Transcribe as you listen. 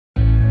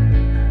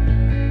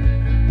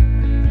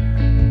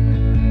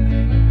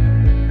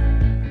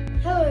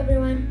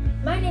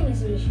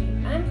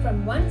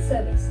from one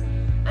service.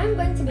 I'm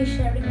going to be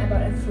sharing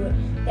about a food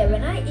that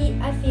when I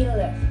eat, I feel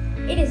love.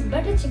 It is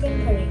butter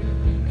chicken curry.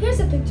 Here's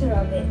a picture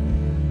of it.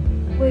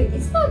 Wait,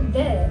 it's not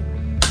there.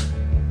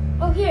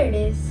 Oh, here it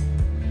is.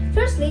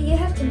 Firstly, you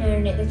have to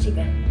marinate the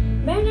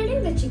chicken.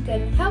 Marinating the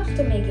chicken helps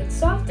to make it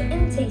soft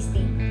and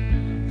tasty.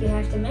 You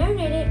have to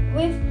marinate it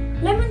with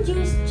lemon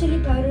juice, chili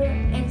powder,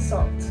 and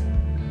salt.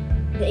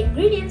 The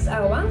ingredients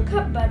are 1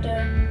 cup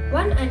butter,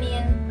 1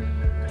 onion,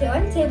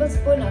 1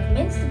 tablespoon of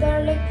minced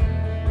garlic,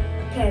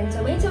 canned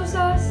tomato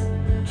sauce,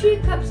 3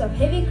 cups of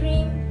heavy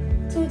cream,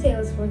 2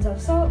 tablespoons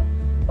of salt,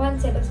 1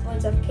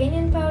 tablespoon of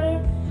cayenne powder,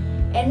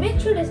 and make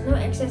sure there's no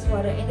excess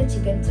water in the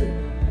chicken too.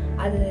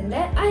 Other than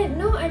that, I have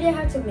no idea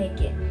how to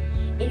make it.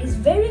 It is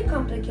very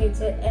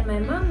complicated and my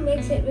mom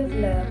makes it with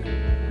love.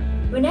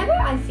 Whenever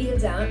I feel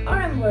down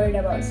or I'm worried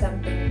about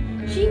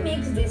something, she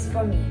makes this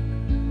for me.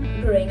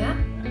 Growing up,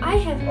 I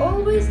have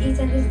always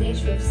eaten this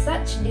dish with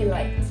such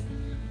delight.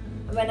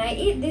 When I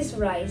eat this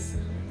rice,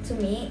 to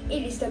me,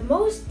 it is the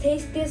most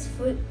tastiest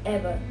food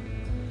ever.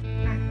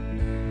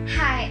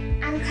 Hi,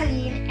 I'm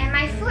Colleen and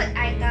my food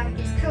item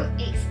is grilled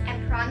eggs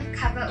and prawn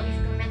covered with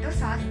tomato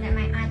sauce that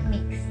my aunt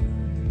makes.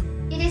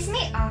 It is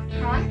made of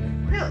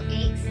prawn, grilled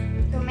eggs,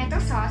 tomato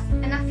sauce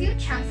and a few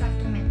chunks of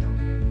tomato.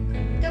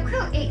 The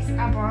grilled eggs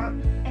are boiled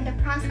and the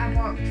prawns are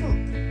boiled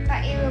too,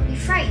 but it will be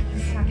fried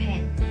using a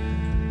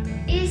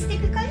pan. It is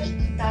typically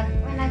eaten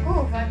when I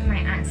go over to my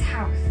aunt's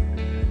house.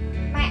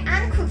 My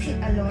aunt cooks it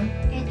alone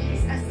and it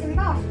is a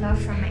symbol of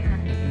love from my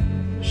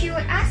aunt. She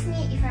would ask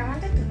me if I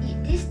wanted to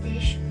eat this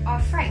dish or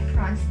fried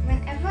prawns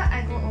whenever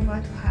I go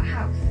over to her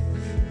house.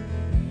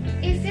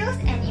 It fills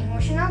an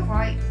emotional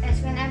void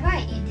as whenever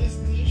I eat this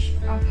dish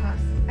of hers,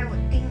 I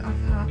would think of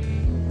her.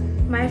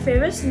 My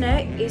favorite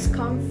snack is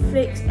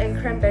cornflakes and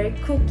cranberry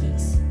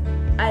cookies.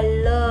 I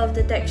love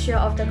the texture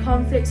of the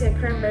cornflakes and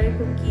cranberry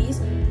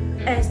cookies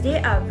as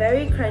they are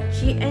very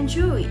crunchy and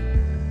chewy.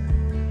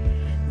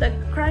 The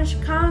crunch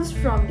comes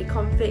from the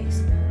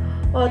cornflakes,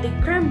 while the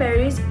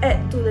cranberries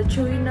add to the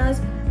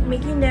chewiness,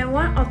 making them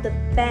one of the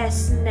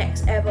best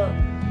snacks ever.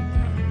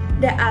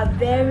 There are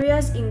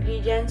various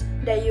ingredients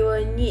that you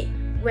will need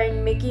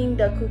when making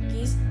the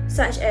cookies,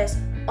 such as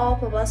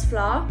all-purpose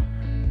flour,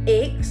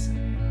 eggs,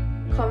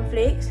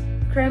 cornflakes,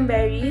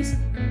 cranberries,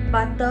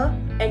 butter,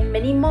 and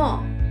many more.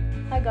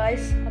 Hi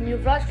guys, I'm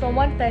Yuvraj from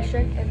One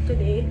Passion and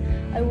today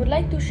I would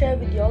like to share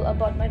with y'all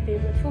about my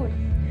favorite food.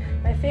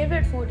 My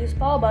favorite food is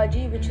pav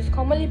bhaji, which is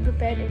commonly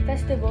prepared in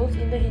festivals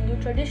in the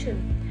Hindu tradition.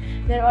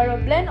 There are a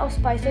blend of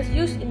spices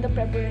used in the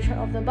preparation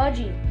of the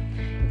bhaji.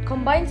 It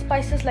combines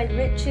spices like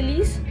red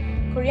chilies,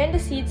 coriander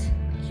seeds,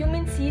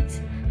 cumin seeds,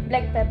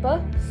 black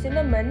pepper,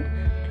 cinnamon,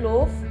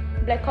 clove,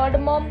 black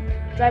cardamom,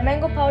 dry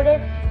mango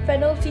powder,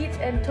 fennel seeds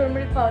and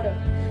turmeric powder.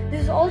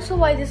 This is also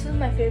why this is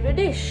my favorite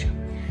dish.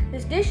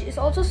 This dish is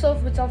also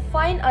served with some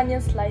fine onion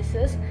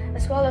slices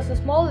as well as a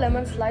small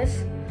lemon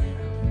slice.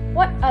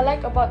 What I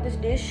like about this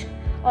dish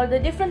are the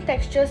different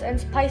textures and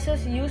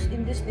spices used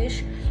in this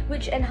dish,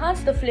 which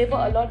enhance the flavor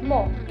a lot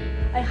more.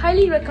 I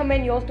highly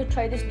recommend you all to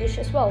try this dish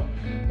as well.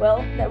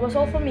 Well, that was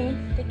all from me.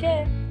 Take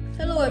care.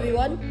 Hello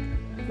everyone,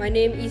 my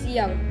name is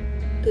Yang.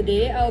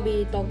 Today I'll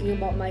be talking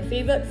about my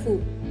favorite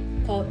food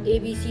called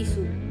ABC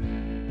soup.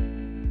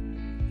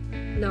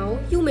 Now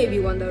you may be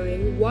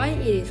wondering why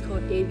it is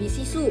called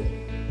ABC soup.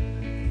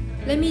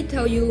 Let me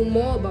tell you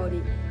more about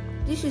it.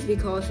 This is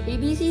because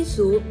ABC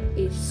soup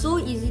is so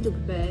easy to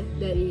prepare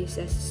that it is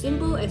as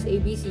simple as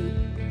ABC.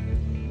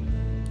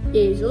 It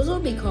is also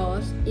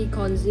because it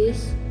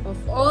consists of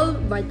all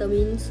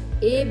vitamins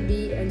A,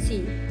 B and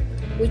C,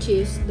 which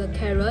is the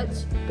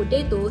carrots,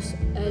 potatoes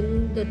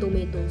and the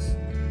tomatoes.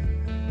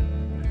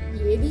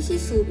 The ABC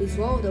soup is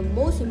one of the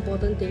most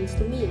important things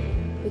to me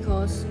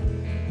because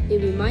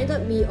it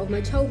reminded me of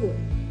my childhood.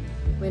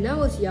 When I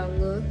was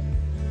younger,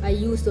 I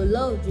used to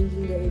love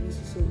drinking the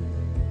ABC soup.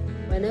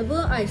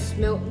 Whenever I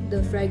smelled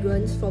the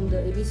fragrance from the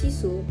ABC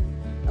soup,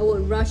 I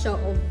would rush out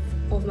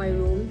of my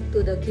room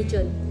to the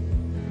kitchen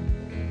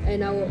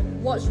and I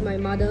would watch my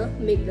mother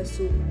make the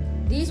soup.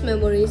 These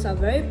memories are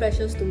very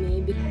precious to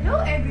me. Hello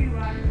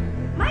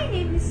everyone, my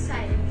name is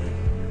Silence.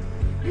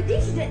 The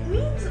dish that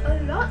means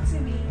a lot to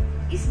me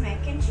is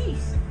mac and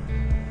cheese.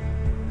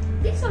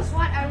 This was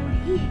what I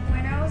would eat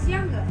when I was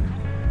younger.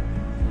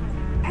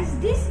 As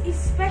this is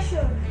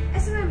special,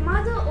 as my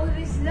mother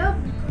always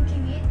loved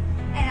cooking it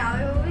and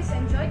I always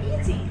enjoyed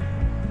eating it.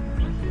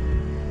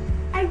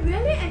 I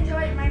really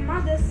enjoyed my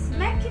mother's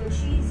mac and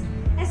cheese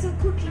as her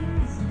cooking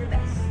is the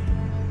best.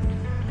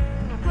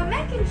 Her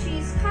mac and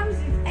cheese comes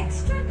with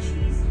extra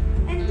cheese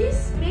and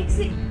this makes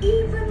it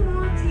even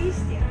more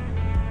tastier.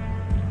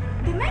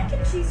 The mac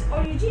and cheese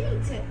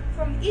originated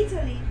from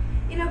Italy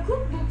in a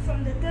cookbook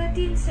from the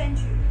 13th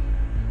century.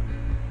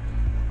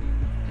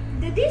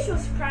 The dish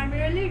was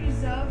primarily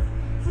reserved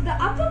for the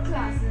upper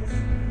classes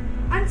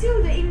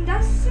until the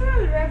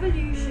Industrial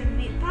Revolution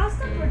made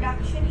pasta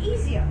production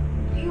easier.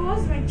 It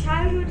was my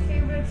childhood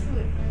favorite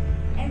food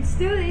and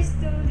still is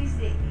till this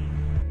day.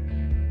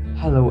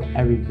 Hello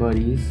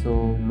everybody,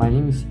 so my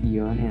name is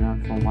Ian and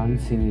I'm from One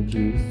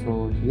Synergy.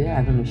 So today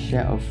I'm going to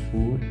share a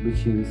food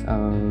which is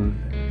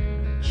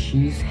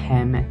cheese,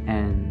 ham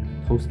and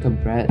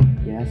toasted bread.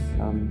 Yes,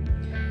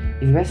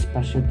 it's very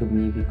special to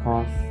me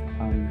because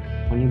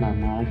only my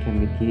mother can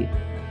make it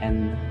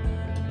and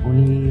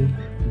only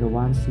the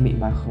ones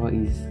made by her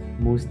is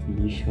most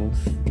delicious.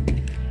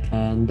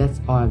 And that's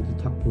all I have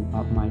to talk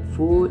about my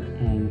food,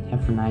 and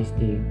have a nice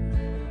day.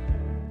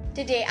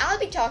 Today I'll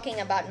be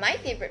talking about my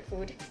favorite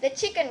food, the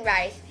chicken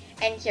rice.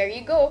 And here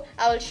you go,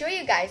 I will show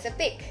you guys a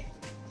pic.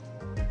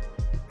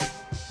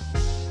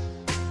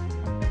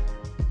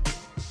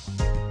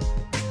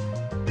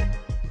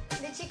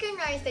 The chicken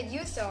rice that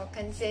you saw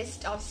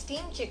consists of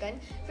steamed chicken,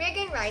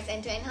 fragrant rice,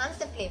 and to enhance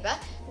the flavor,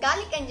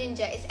 garlic and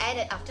ginger is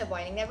added after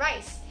boiling the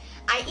rice.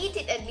 I eat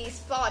it at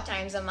least 4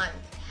 times a month.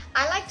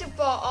 I like to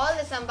pour all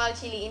the sambal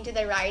chili into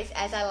the rice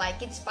as I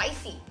like it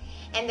spicy.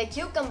 And the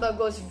cucumber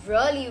goes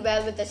really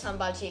well with the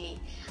sambal chili.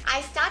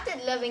 I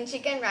started loving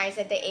chicken rice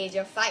at the age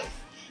of 5.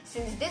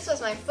 Since this was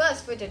my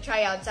first food to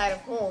try outside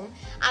of home,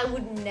 I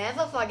would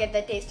never forget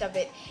the taste of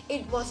it.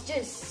 It was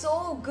just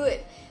so good.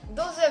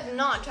 Those who have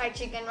not tried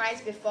chicken rice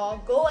before,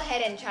 go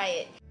ahead and try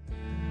it.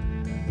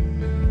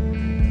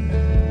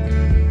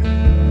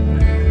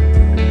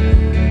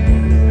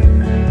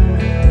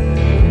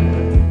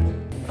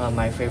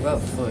 My favorite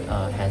food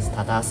has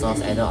tartar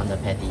sauce added on the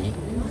patty.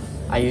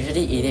 I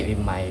usually eat it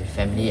with my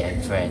family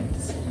and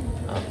friends.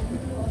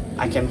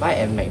 I can buy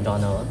at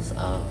McDonald's.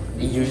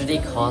 It usually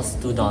costs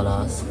 $2.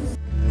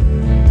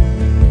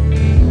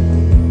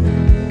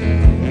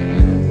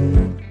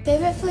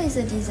 Favorite food is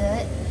a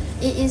dessert.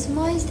 It is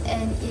moist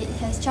and it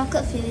has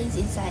chocolate fillings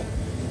inside.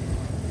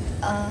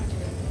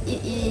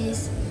 It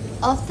is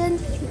often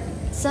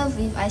served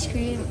with ice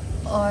cream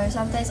or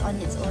sometimes on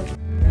its own.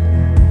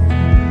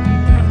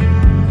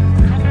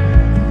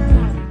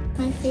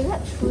 My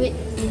favorite food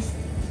is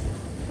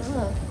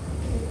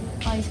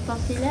is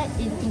popular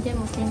in Indian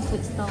Muslim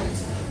food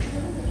stalls.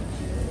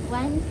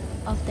 One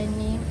of the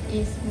name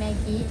is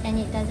Maggi and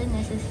it doesn't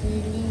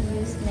necessarily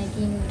use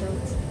Maggi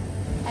noodles.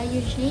 I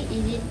usually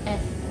eat it at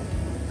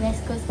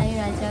West Coast Air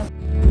Raja.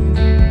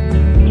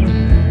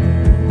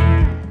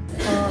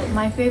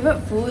 My favorite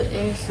food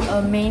is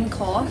a main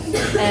course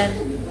and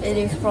it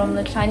is from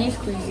the Chinese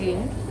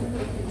cuisine.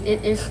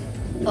 It is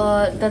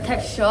the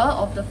texture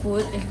of the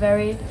food is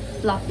very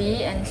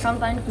fluffy and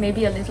sometimes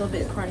maybe a little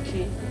bit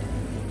crunchy.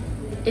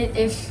 It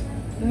is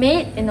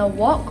made in a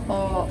wok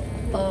or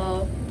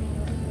a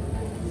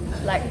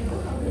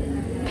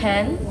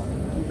pan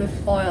with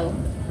oil.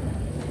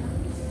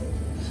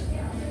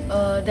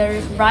 There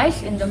is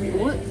rice in the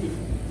food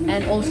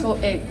and also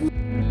egg.